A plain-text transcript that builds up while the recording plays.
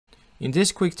In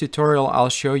this quick tutorial, I'll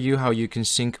show you how you can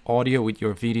sync audio with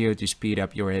your video to speed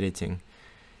up your editing.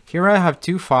 Here I have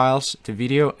two files, the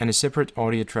video and a separate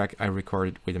audio track I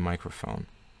recorded with a microphone.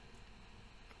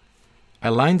 I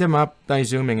lined them up by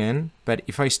zooming in, but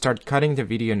if I start cutting the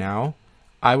video now,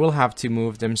 I will have to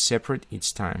move them separate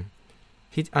each time.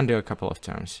 Hit undo a couple of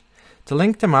times. To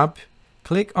link them up,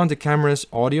 click on the camera's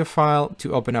audio file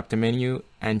to open up the menu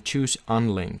and choose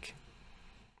Unlink.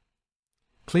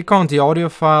 Click on the audio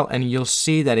file and you'll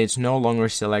see that it's no longer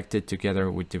selected together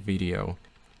with the video.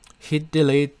 Hit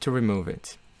delete to remove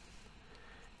it.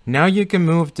 Now you can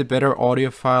move the better audio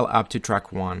file up to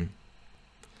track 1.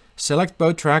 Select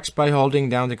both tracks by holding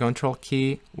down the Control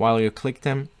key while you click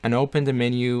them and open the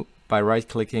menu by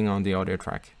right-clicking on the audio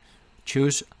track.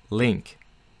 Choose Link.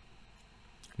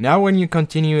 Now when you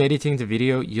continue editing the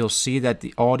video, you'll see that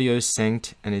the audio is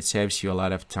synced and it saves you a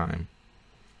lot of time.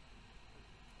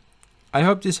 I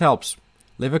hope this helps.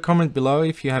 Leave a comment below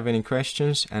if you have any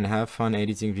questions and have fun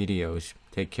editing videos.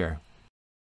 Take care.